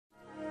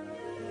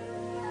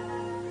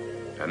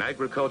An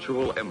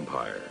agricultural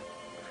empire,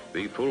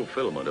 the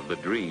fulfillment of the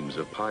dreams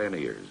of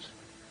pioneers,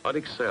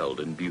 unexcelled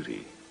in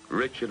beauty,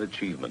 rich in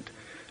achievement,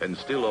 and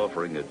still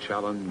offering a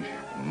challenge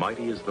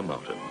mighty as the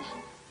mountains.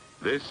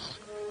 This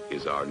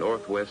is our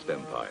Northwest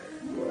Empire.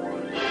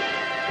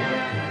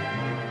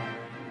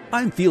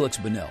 I'm Felix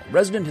Bunnell,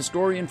 resident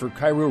historian for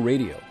Cairo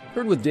Radio,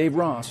 heard with Dave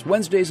Ross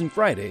Wednesdays and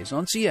Fridays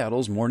on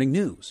Seattle's Morning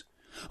News.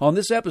 On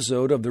this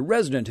episode of the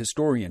Resident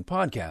Historian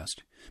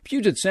podcast,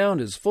 Puget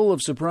Sound is full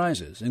of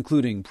surprises,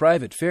 including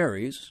private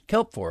ferries,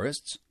 kelp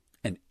forests,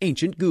 and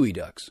ancient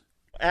geoducks.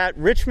 At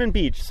Richmond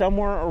Beach,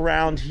 somewhere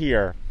around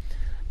here,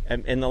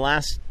 in the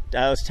last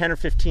 10 or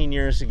 15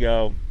 years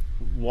ago,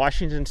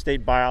 Washington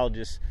State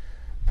biologists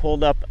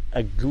pulled up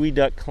a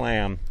geoduck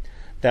clam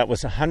that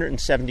was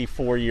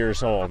 174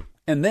 years old.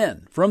 And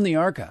then, from the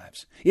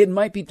archives, it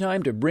might be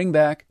time to bring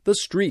back the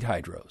street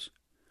hydros.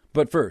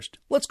 But first,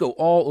 let's go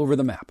all over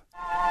the map.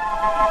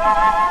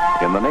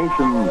 In the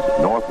nation's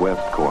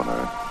northwest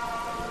corner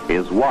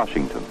is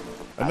Washington.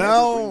 And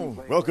now,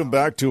 welcome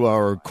back to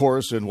our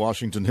course in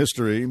Washington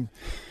history.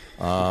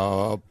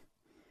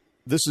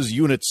 This is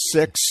Unit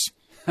 6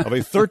 of a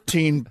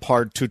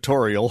 13-part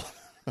tutorial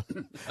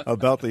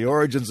about the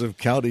origins of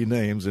county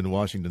names in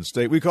Washington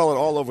State. We call it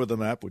All Over the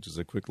Map, which is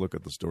a quick look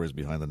at the stories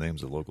behind the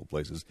names of local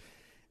places.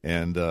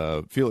 And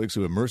Felix,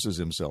 who immerses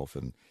himself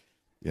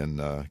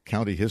in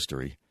county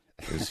history,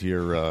 is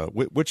here.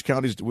 Which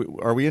counties?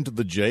 Are we into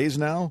the J's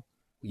now?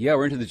 Yeah,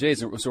 we're into the J's,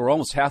 so we're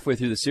almost halfway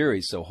through the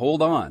series, so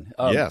hold on.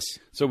 Yes.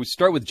 So we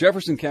start with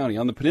Jefferson County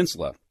on the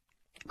peninsula.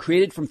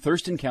 Created from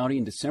Thurston County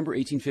in December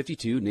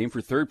 1852, named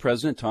for 3rd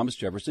President Thomas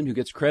Jefferson, who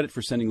gets credit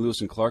for sending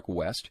Lewis and Clark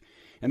west.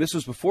 And this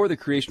was before the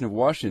creation of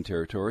Washington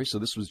Territory, so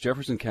this was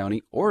Jefferson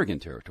County, Oregon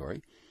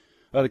Territory.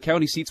 The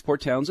county seat's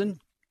Port Townsend.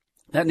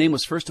 That name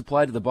was first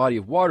applied to the body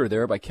of water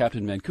there by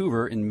Captain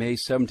Vancouver in May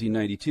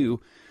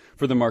 1792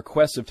 for the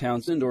Marquess of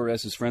Townsend, or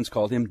as his friends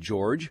called him,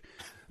 George.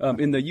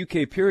 In the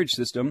UK peerage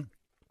system,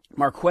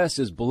 Marquess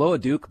is below a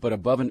duke but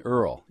above an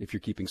earl, if you're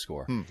keeping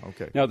score.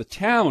 Okay. Now, the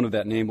town of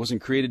that name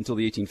wasn't created until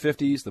the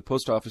 1850s. The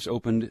post office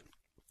opened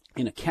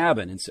in a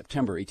cabin in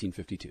September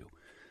 1852.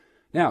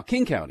 Now,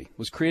 King County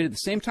was created at the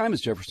same time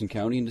as Jefferson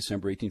County in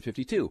December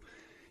 1852.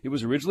 It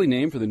was originally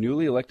named for the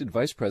newly elected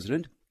vice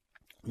president,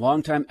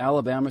 longtime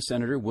Alabama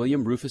Senator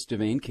William Rufus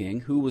Devane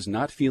King, who was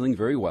not feeling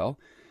very well.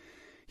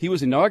 He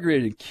was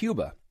inaugurated in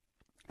Cuba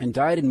and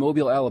died in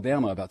Mobile,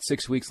 Alabama about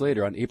 6 weeks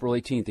later on April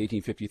 18th,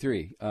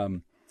 1853.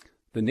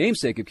 The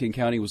namesake of King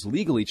County was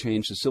legally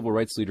changed to civil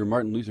rights leader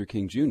Martin Luther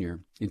King Jr.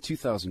 in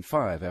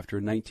 2005 after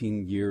a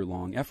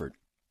 19-year-long effort.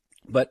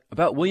 But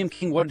about William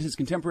King, what did his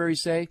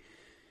contemporaries say?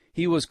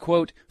 He was,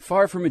 quote,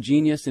 far from a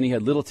genius, and he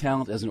had little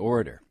talent as an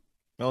orator.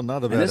 Well,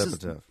 not a bad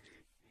epitaph.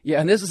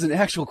 And this is an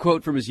actual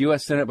quote from his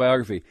U.S. Senate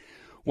biography.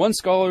 One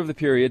scholar of the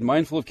period,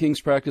 mindful of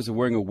King's practice of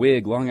wearing a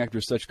wig long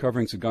after such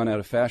coverings had gone out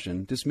of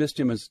fashion, dismissed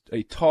him as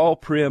a tall,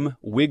 prim,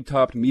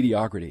 wig-topped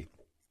mediocrity.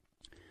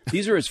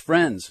 These are his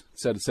friends,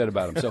 said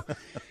about him. So,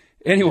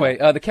 anyway,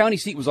 the county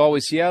seat was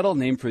always Seattle,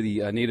 named for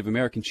the Native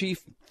American chief.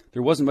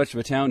 There wasn't much of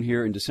a town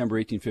here in December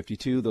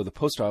 1852, though the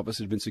post office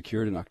had been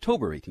secured in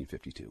October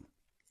 1852.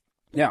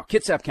 Now,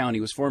 Kitsap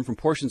County was formed from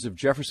portions of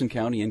Jefferson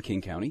County and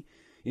King County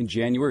in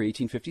January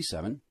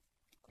 1857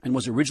 and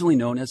was originally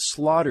known as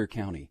Slaughter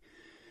County.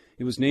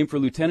 It was named for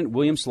Lieutenant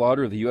William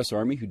Slaughter of the U.S.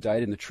 Army, who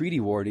died in the Treaty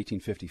War in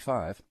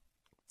 1855.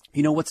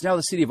 You know, what's now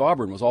the city of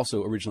Auburn was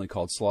also originally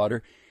called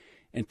Slaughter,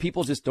 and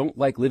people just don't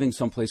like living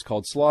someplace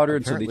called Slaughter,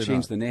 and so they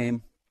changed the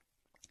name.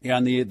 Yeah,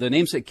 and the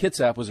namesake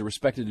Kitsap was a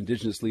respected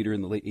indigenous leader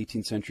in the late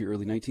 18th century,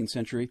 early 19th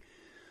century,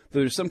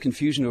 though there's some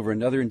confusion over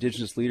another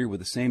indigenous leader with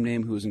the same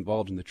name who was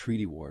involved in the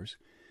treaty wars.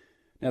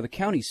 Now, the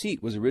county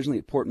seat was originally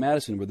at Port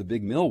Madison, where the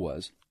big mill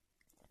was.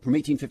 From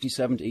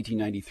 1857 to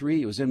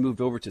 1893, it was then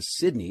moved over to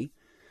Sydney,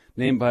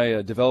 named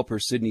by developer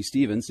Sidney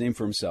Stevens, named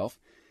for himself.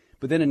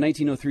 But then in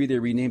 1903, they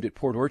renamed it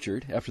Port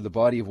Orchard, after the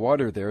body of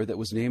water there that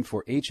was named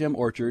for H.M.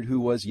 Orchard, who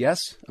was,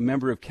 yes, a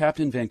member of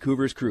Captain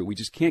Vancouver's crew. We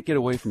just can't get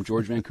away from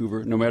George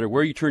Vancouver. No matter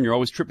where you turn, you're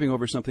always tripping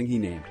over something he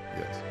named.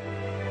 Yes.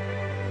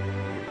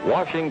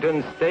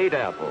 Washington State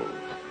apples,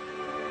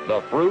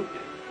 the fruit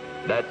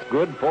that's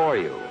good for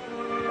you.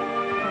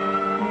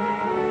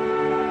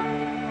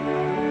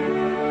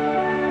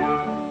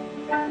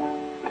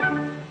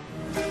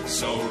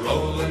 So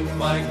rolling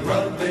my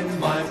grub in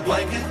my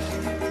blanket,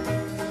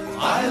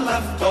 I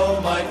left all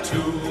my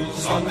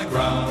tools on the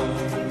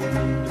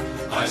ground.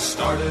 I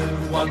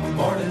started one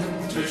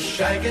morning to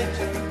shag it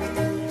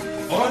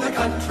for the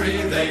country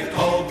they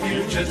call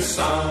Puget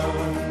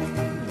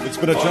Sound. It's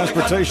been a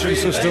transportation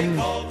system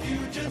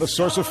and a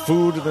source of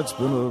food that's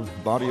been a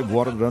body of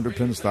water that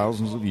underpins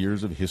thousands of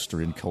years of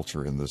history and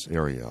culture in this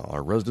area.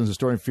 Our resident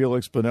historian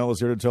Felix Bunnell is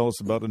here to tell us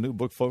about a new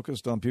book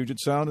focused on Puget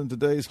Sound, and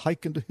today's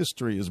Hike into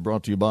History is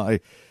brought to you by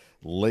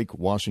Lake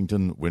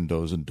Washington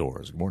Windows and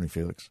Doors. Good morning,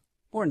 Felix.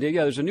 Morning, Dave.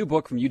 Yeah, there's a new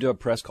book from UW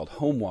Press called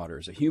Home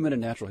Waters, A Human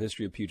and Natural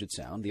History of Puget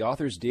Sound. The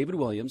author is David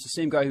Williams, the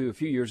same guy who a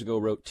few years ago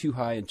wrote Too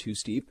High and Too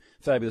Steep,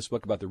 a fabulous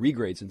book about the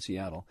regrades in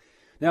Seattle.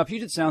 Now,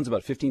 Puget Sound's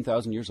about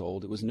 15,000 years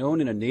old. It was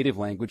known in a native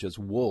language as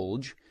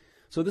Wolge.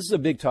 So this is a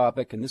big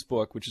topic, and this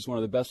book, which is one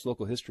of the best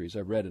local histories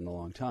I've read in a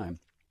long time,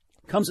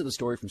 comes at the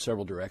story from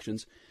several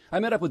directions. I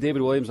met up with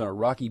David Williams on a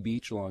rocky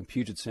beach along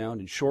Puget Sound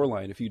and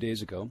Shoreline a few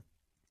days ago.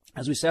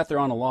 As we sat there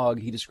on a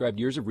log, he described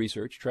years of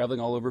research, traveling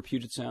all over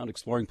Puget Sound,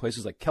 exploring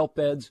places like kelp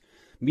beds,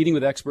 meeting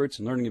with experts,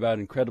 and learning about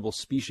incredible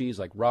species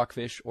like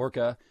rockfish,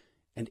 orca,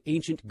 and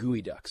ancient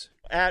geoducks.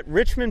 At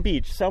Richmond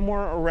Beach, somewhere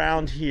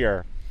around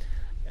here,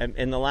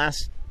 in the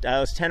last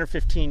 10 or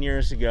 15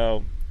 years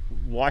ago,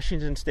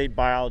 Washington State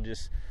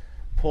biologists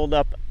pulled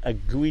up a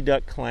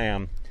geoduck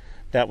clam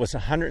that was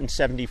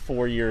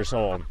 174 years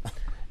old,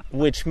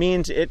 which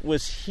means it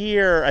was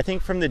here, I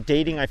think from the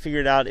dating I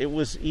figured out, it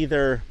was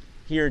either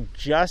here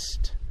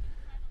just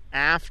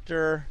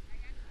after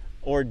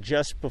or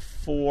just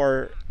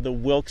before the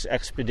Wilkes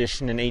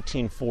expedition in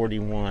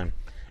 1841.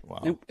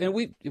 Wow. And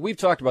we've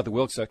talked about the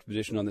Wilkes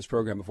expedition on this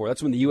program before.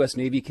 That's when the U.S.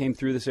 Navy came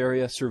through this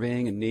area,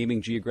 surveying and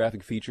naming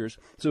geographic features.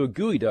 So a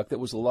geoduck that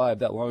was alive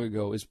that long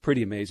ago is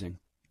pretty amazing.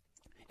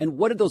 And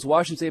what did those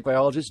Washington State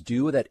biologists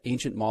do with that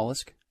ancient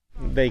mollusk?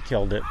 They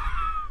killed it.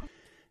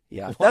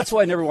 Yeah, that's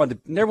why I never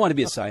wanted to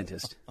be a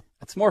scientist.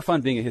 It's more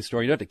fun being a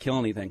historian. You don't have to kill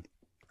anything.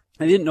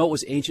 I didn't know it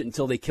was ancient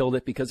until they killed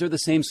it, because they're the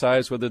same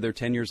size whether they're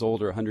 10 years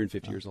old or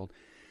 150 years old.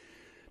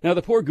 Now,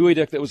 the poor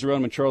geoduck that was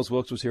around when Charles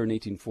Wilkes was here in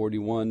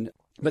 1841,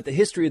 but the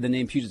history of the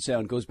name Puget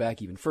Sound goes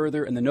back even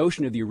further, and the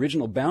notion of the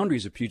original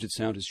boundaries of Puget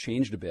Sound has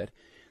changed a bit.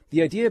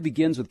 The idea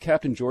begins with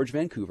Captain George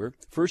Vancouver,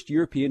 first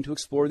European to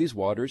explore these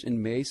waters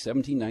in May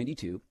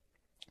 1792.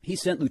 He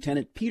sent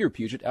Lieutenant Peter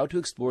Puget out to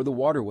explore the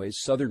waterway's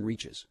southern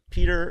reaches.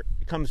 Peter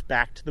comes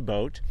back to the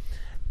boat,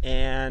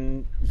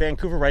 and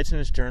Vancouver writes in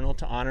his journal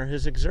to honor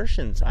his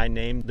exertions. I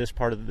named this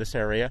part of this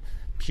area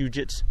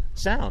Puget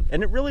Sound.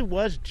 And it really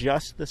was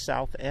just the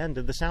south end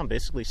of the sound,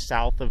 basically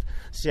south of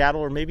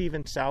Seattle or maybe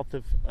even south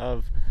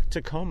of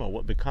Tacoma,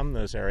 what become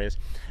those areas.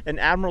 And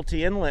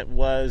Admiralty Inlet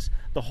was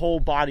the whole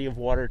body of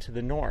water to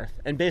the north.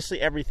 And basically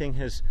everything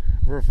has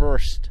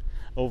reversed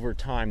over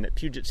time, that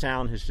Puget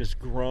Sound has just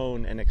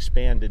grown and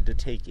expanded to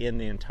take in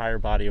the entire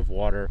body of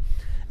water.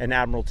 And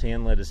Admiralty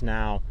Inlet is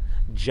now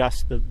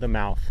just the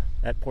mouth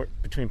at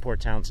between Port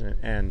Townsend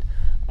and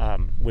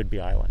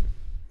Whidbey Island.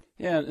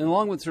 Yeah, and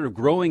along with sort of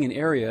growing an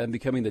area and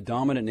becoming the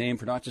dominant name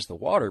for not just the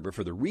water, but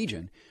for the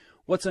region,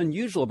 what's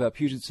unusual about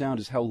Puget Sound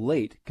is how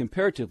late,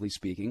 comparatively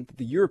speaking,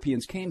 the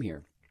Europeans came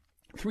here,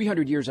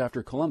 300 years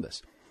after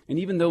Columbus. And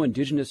even though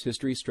indigenous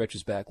history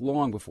stretches back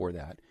long before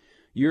that,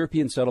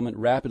 European settlement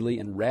rapidly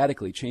and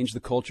radically changed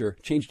the culture,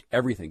 changed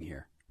everything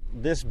here.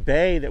 This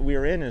bay that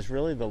we're in is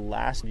really the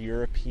last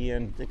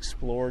European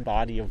explored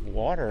body of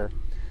water,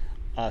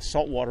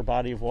 saltwater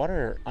body of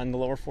water on the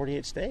lower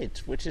 48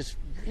 states, which is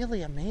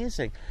really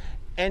amazing.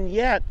 And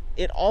yet,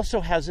 it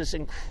also has this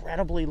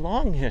incredibly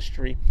long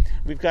history.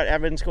 We've got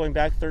evidence going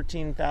back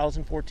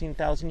 13,000,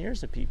 14,000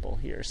 years of people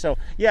here. So,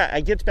 yeah,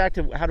 it gets back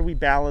to how do we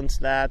balance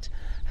that?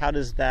 How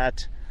does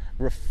that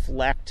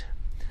reflect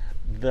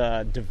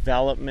the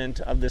development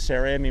of this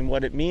area? I mean,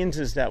 what it means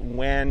is that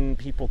when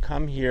people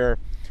come here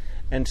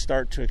and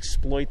start to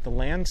exploit the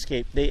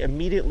landscape, they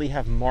immediately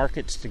have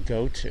markets to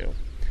go to.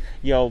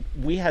 You know,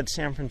 we had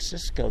San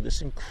Francisco,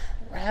 this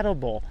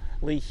incredibly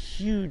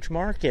huge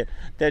market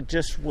that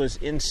just was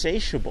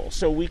insatiable.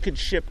 So we could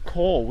ship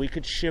coal, we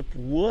could ship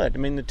wood. I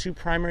mean, the two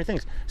primary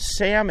things,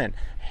 salmon,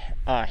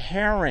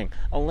 herring,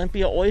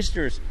 Olympia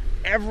oysters,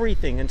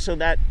 everything. And so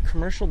that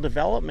commercial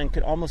development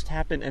could almost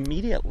happen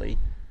immediately.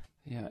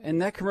 Yeah,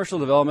 and that commercial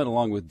development,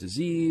 along with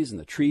disease and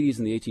the treaties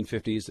in the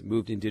 1850s that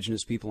moved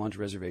indigenous people onto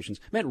reservations,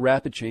 meant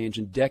rapid change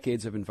and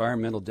decades of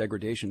environmental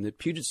degradation that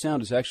Puget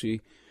Sound is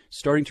actually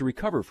starting to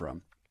recover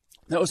from.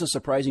 That was a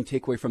surprising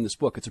takeaway from this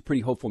book. It's a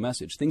pretty hopeful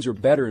message. Things are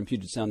better in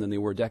Puget Sound than they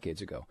were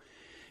decades ago.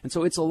 And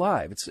so it's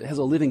alive. It has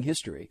a living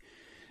history.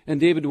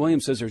 And David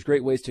Williams says there's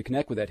great ways to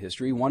connect with that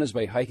history. One is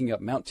by hiking up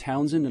Mount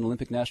Townsend in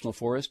Olympic National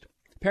Forest.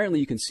 Apparently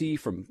you can see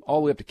from all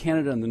the way up to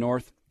Canada in the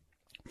north,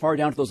 far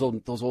down to those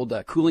old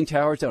cooling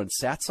towers down in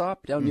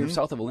Satsop, down near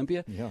south of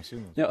Olympia. Yeah, I've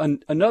seen those. Now,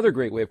 another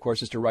great way, of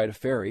course, is to ride a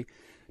ferry.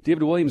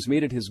 David Williams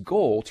made it his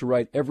goal to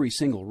ride every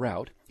single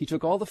route. He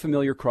took all the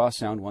familiar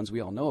cross-sound ones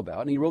we all know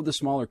about, and he rode the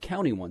smaller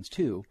county ones,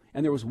 too.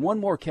 And there was one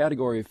more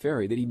category of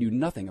ferry that he knew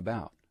nothing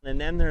about. And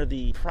then there are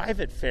the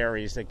private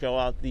ferries that go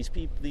out, these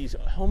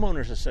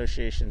homeowners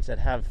associations that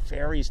have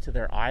ferries to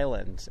their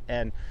islands.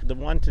 And the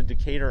one to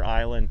Decatur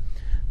Island,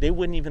 they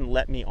wouldn't even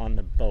let me on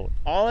the boat.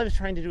 All I was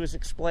trying to do is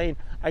explain,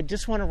 I'm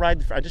just trying to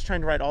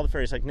ride all the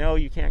ferries. Like, no,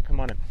 you can't come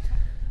on it.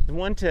 The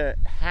one to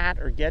Hat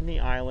or Gedney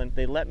Island,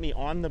 they let me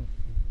on the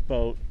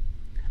boat,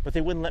 but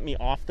they wouldn't let me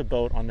off the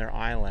boat on their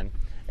island.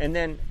 And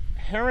then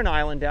Heron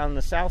Island down in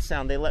the South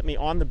Sound, they let me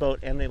on the boat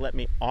and they let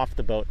me off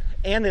the boat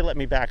and they let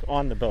me back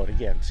on the boat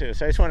again too.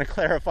 So I just want to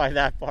clarify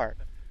that part.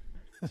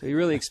 So you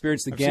really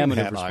experienced the gamut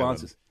of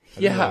responses.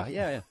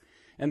 Yeah.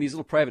 And these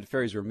little private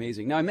ferries are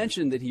amazing. Now, I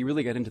mentioned that he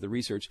really got into the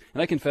research,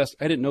 and I confess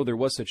I didn't know there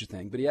was such a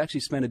thing, but he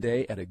actually spent a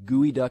day at a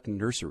geoduck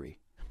nursery.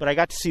 But I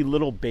got to see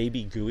little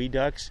baby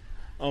geoducks.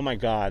 Oh my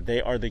God,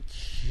 they are the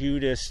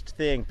cutest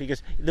thing,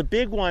 because the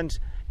big ones,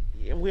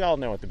 we all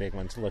know what the big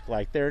ones look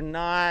like. They're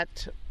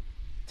not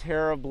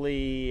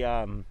terribly,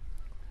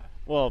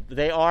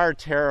 they are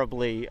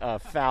terribly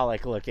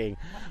phallic looking.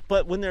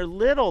 But when they're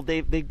little,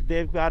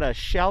 they've got a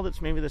shell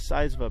that's maybe the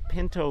size of a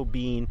pinto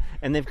bean,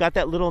 and they've got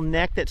that little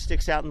neck that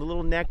sticks out, and the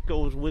little neck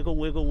goes wiggle,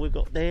 wiggle,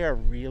 wiggle. They are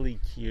really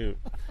cute.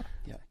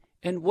 Yeah.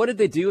 And what did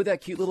they do with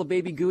that cute little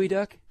baby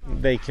geoduck?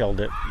 They killed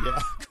it. Yeah,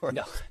 of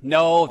course.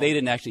 No, they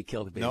didn't actually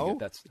kill the baby.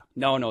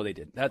 No? No, they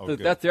didn't.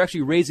 Okay. They're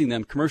actually raising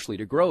them commercially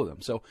to grow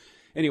them. So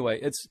anyway,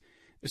 it's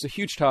a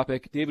huge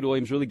topic. David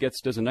Williams really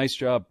does a nice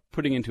job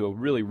putting into a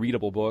really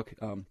readable book.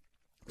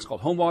 It's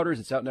called Home Waters.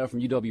 It's out now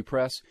from UW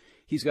Press.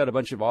 He's got a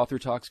bunch of author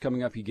talks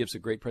coming up. He gives a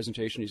great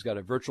presentation. He's got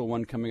a virtual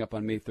one coming up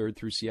on May 3rd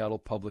through Seattle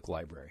Public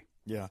Library.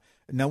 Yeah.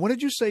 Now, when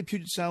did you say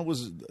Puget Sound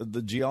was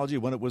the geology?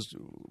 When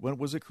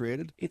was it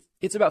created?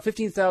 It's about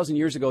 15,000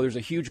 years ago. There's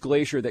a huge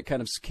glacier that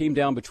kind of came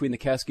down between the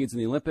Cascades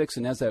and the Olympics,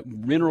 and as that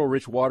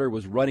mineral-rich water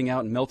was running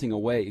out and melting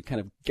away, it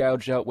kind of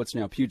gouged out what's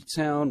now Puget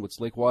Sound, what's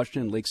Lake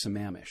Washington, Lake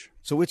Sammamish.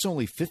 So it's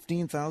only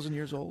 15,000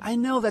 years old? I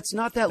know, that's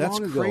not that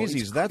long ago. Crazy.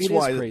 It is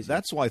crazy.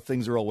 That's why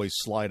things are always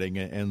sliding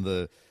and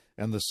the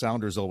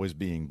sounders always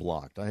being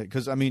blocked.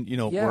 Because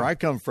where I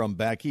come from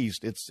back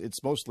east,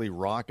 it's mostly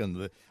rock,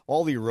 and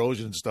all the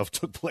erosion and stuff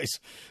took place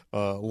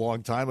a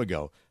long time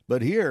ago.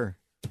 But here,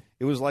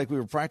 it was like we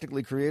were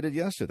practically created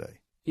yesterday.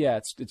 Yeah,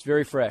 it's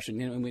very fresh, and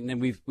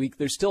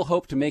there's still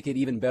hope to make it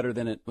even better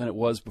than it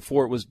was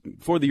before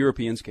the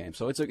Europeans came.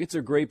 So it's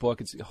a great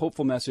book. It's a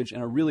hopeful message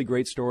and a really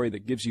great story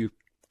that gives you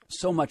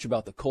so much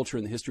about the culture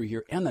and the history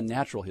here and the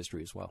natural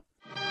history as well.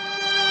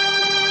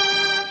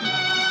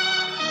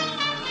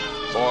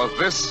 For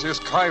this is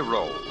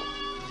Cairo,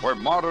 where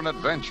modern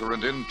adventure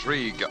and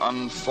intrigue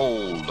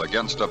unfold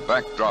against a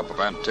backdrop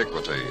of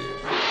antiquity.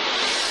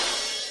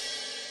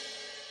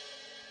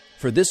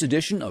 For this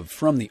edition of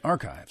From the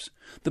Archives,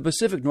 the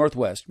Pacific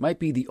Northwest might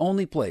be the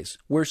only place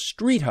where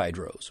street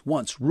hydros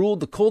once ruled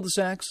the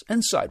cul-de-sacs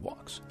and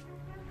sidewalks.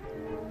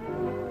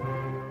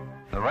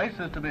 The race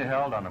is to be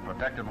held on the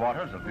protected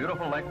waters of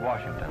beautiful Lake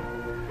Washington.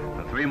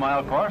 The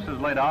 3-mile course is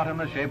laid out in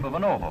the shape of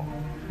an oval.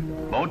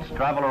 Boats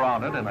travel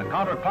around it in a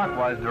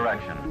counterclockwise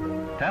direction.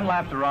 10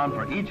 laps around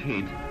for each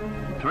heat,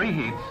 3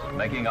 heats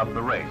making up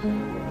the race.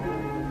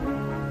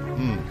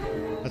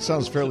 That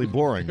sounds fairly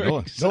boring.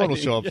 No one will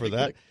show up for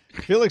that.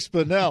 Felix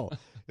Bunnell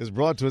is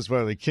brought to us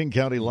by the King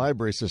County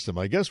Library System.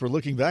 I guess we're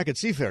looking back at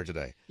Seafair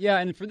today. Yeah,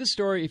 and for this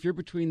story, if you're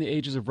between the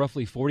ages of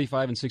roughly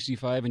 45 and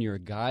 65 and you're a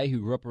guy who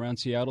grew up around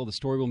Seattle, the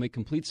story will make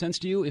complete sense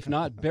to you. If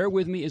not, bear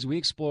with me as we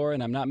explore,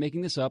 and I'm not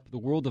making this up, the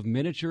world of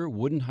miniature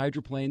wooden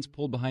hydroplanes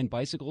pulled behind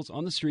bicycles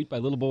on the street by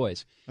little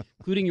boys,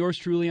 including yours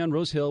truly on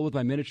Rose Hill with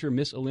my miniature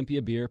Miss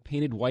Olympia beer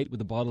painted white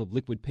with a bottle of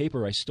liquid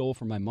paper I stole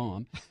from my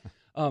mom.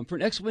 For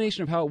an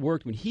explanation of how it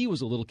worked when he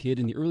was a little kid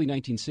in the early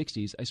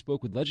 1960s, I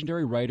spoke with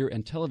legendary writer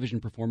and television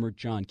performer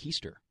John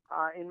Keister.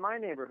 In my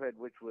neighborhood,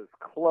 which was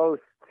close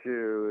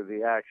to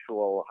the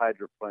actual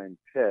hydroplane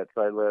pits,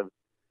 I lived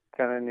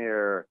kind of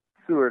near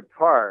Seward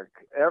Park.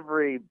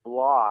 Every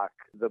block,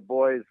 the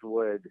boys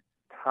would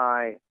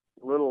tie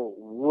little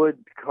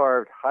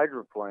wood-carved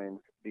hydroplanes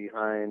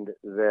behind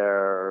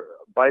their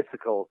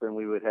bicycles, and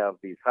we would have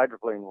these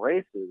hydroplane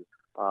races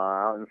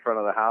out in front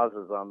of the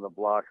houses on the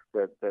blocks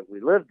that we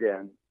lived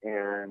in,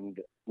 and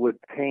would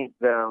paint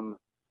them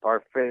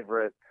our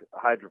favorite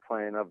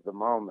hydroplane of the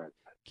moment.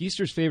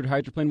 Keister's favorite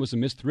hydroplane was a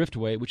Miss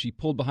Thriftway, which he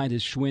pulled behind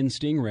his Schwinn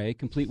Stingray,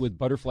 complete with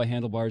butterfly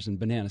handlebars and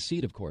banana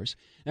seat, of course.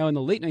 Now, in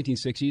the late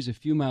 1960s, a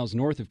few miles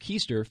north of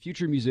Keister,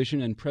 future musician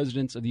and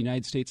President of the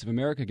United States of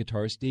America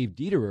guitarist Dave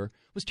Dederer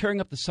was tearing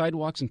up the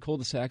sidewalks and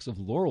cul-de-sacs of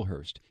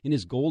Laurelhurst in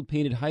his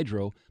gold-painted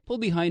hydro, pulled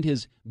behind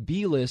his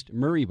B-list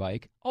Murray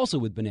bike, also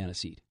with banana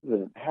seat.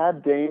 It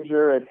had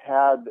danger, it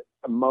had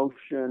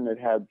emotion, it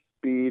had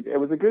speed. It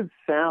was a good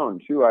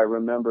sound, too. I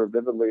remember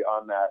vividly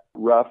on that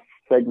rough,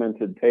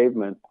 segmented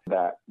pavement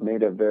that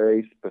made a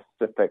very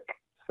specific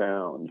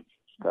sound.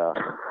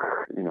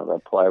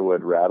 That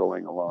plywood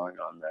rattling along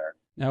on there.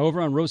 Now,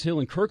 over on Rose Hill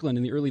in Kirkland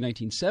in the early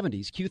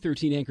 1970s,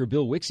 Q13 anchor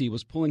Bill Wixie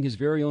was pulling his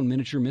very own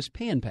miniature Miss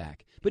Pan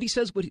Pack. But he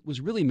says what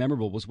was really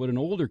memorable was what an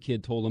older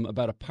kid told him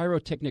about a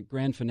pyrotechnic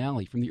grand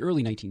finale from the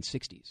early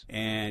 1960s.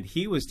 And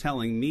he was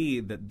telling me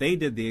that they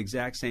did the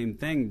exact same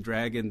thing,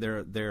 dragging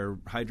their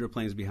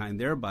hydroplanes behind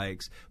their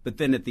bikes. But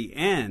then at the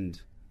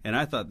end, and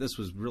I thought this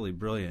was really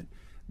brilliant,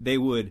 they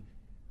would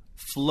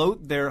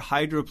float their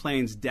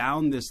hydroplanes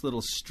down this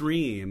little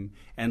stream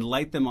and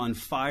light them on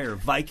fire,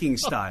 Viking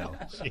style.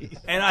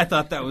 And I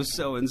thought that was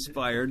so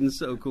inspired and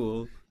so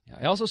cool.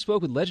 I also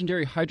spoke with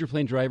legendary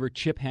hydroplane driver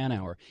Chip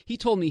Hanauer. He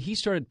told me he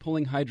started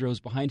pulling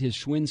hydros behind his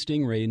Schwinn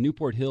Stingray in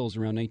Newport Hills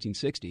around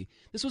 1960.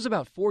 This was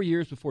about 4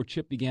 years before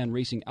Chip began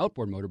racing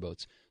outboard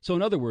motorboats. So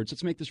in other words,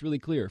 let's make this really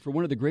clear. For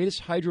one of the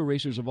greatest hydro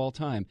racers of all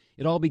time,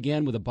 it all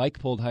began with a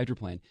bike-pulled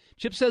hydroplane.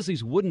 Chip says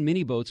these wooden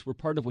mini-boats were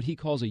part of what he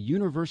calls a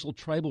universal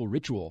tribal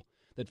ritual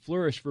that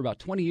flourished for about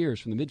 20 years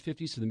from the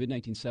mid-50s to the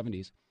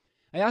mid-1970s.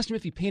 I asked him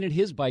if he painted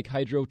his bike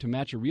hydro to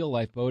match a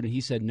real-life boat, and he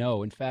said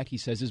no. In fact, he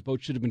says his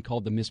boat should have been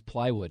called the Miss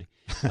Plywood.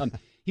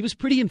 He was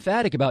pretty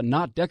emphatic about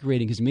not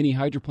decorating his mini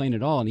hydroplane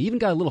at all, and he even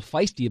got a little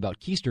feisty about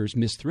Keister's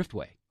Miss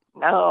Thriftway.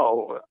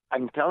 No,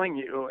 I'm telling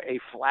you, a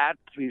flat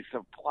piece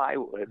of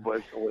plywood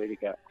was the way to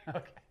go. Okay.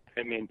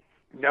 I mean,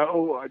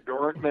 no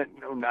adornment,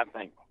 no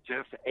nothing,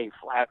 just a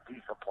flat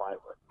piece of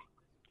plywood.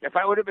 If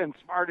I would have been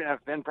smart enough,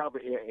 then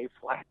probably a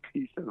flat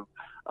piece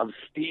of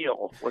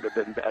steel would have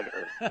been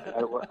better.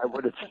 I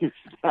would have used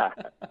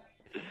that.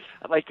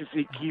 I'd like to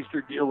see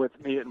Keister deal with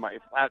me and my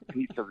flat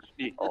piece of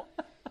steel.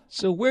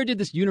 So where did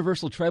this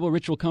universal tribal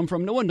ritual come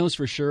from? No one knows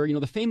for sure. You know,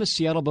 the famous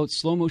Seattle boat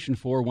Slow Motion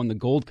 4 won the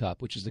Gold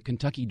Cup, which is the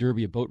Kentucky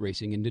Derby of boat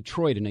racing, in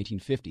Detroit in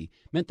 1950.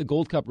 Meant the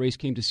Gold Cup race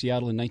came to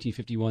Seattle in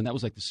 1951. That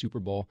was like the Super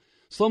Bowl.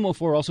 Slow Mo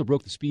 4 also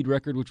broke the speed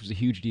record, which was a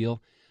huge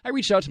deal. I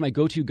reached out to my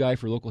go-to guy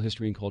for local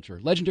history and culture,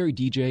 legendary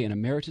DJ and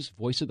emeritus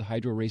voice of the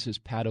hydro races,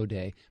 Pat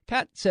O'Day.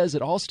 Pat says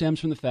it all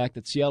stems from the fact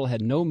that Seattle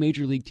had no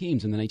major league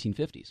teams in the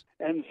 1950s.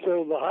 And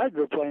so the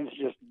hydroplanes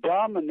just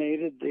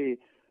dominated the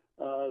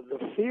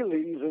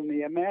feelings and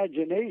the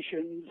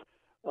imaginations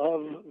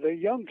of the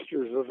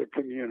youngsters of the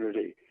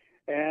community.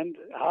 And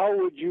how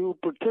would you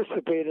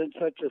participate in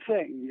such a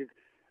thing?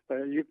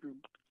 You could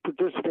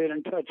participate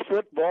in touch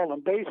football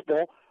and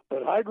baseball,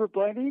 but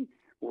hydroplaning,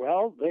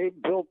 well, they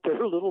built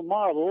their little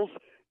models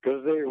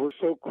because they were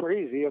so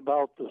crazy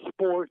about the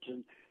sports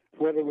and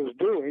what it was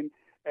doing.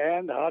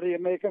 And how do you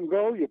make them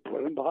go? You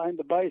put them behind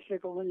the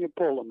bicycle and you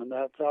pull them, and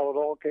that's how it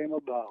all came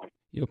about.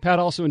 You know, Pat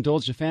also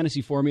indulged a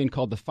fantasy for me and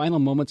called the final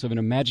moments of an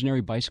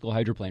imaginary bicycle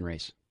hydroplane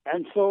race.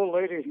 And so,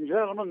 ladies and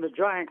gentlemen, the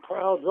giant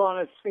crowd's on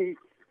its feet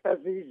as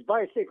these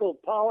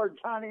bicycle-powered,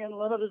 tiny and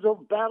limited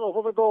battle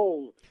for the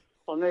gold.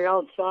 On the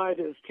outside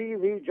is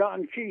TV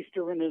John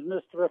Keister in his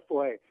Miss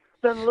Thriftway.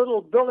 Then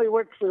little Billy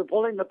Wixler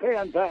pulling the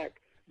pan pack.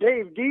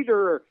 Dave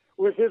Dieter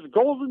with his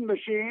golden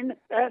machine,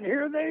 and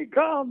here they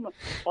come.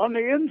 On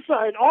the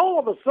inside, all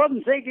of a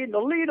sudden taking the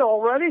lead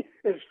already,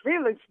 is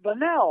Felix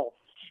Bonnell,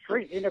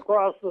 streaking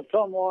across the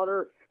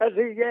Tumwater as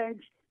he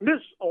yanks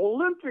Miss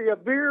Olympia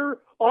beer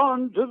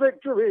on to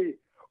victory.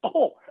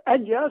 Oh,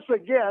 and yes,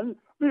 again,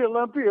 the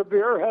Olympia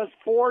beer has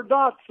 4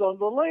 dots on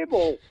the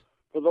label,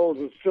 for those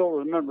who still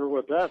remember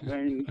what that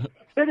means.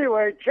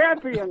 Anyway,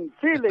 champion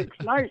Felix,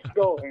 nice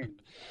going.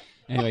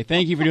 Anyway,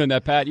 thank you for doing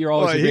that, Pat. You're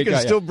always a great guy. He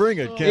can still bring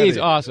it, can't he? He's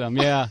awesome,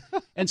 yeah.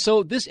 And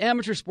so this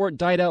amateur sport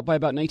died out by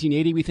about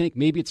 1980, we think.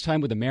 Maybe it's time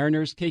with the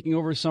Mariners taking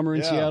over summer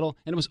in Seattle.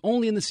 And it was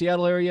only in the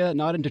Seattle area,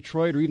 not in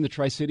Detroit or even the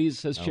Tri-Cities,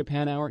 says Chip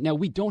Hanauer. Now,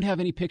 we don't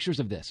have any pictures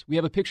of this. We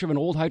have a picture of an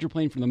old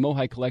hydroplane from the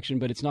Mohi collection,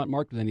 but it's not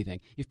marked with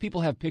anything. If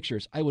people have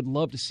pictures, I would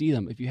love to see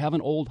them. If you have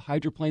an old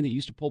hydroplane that you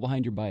used to pull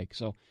behind your bike.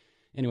 So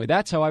anyway,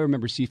 that's how I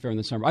remember Seafair in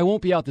the summer. I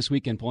won't be out this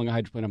weekend pulling a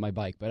hydroplane on my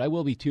bike, but I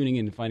will be tuning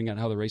in and finding out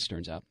how the race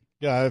turns out.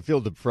 Yeah, I feel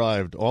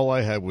deprived. All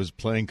I had was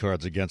playing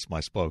cards against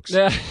my spokes.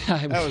 That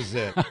was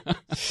it.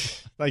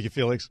 Thank you,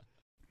 Felix.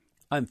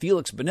 I'm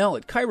Felix Bonnell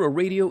at Cairo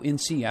Radio in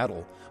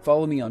Seattle.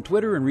 Follow me on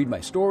Twitter and read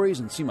my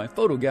stories and see my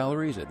photo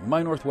galleries at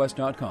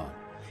mynorthwest.com.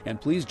 And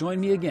please join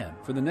me again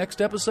for the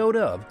next episode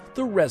of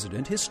The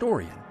Resident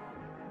Historian.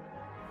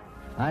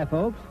 Hi,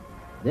 folks.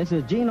 This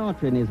is Gene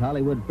Autry and his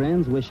Hollywood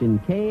friends wishing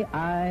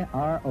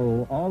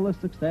KIRO all the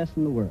success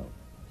in the world.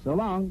 So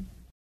long.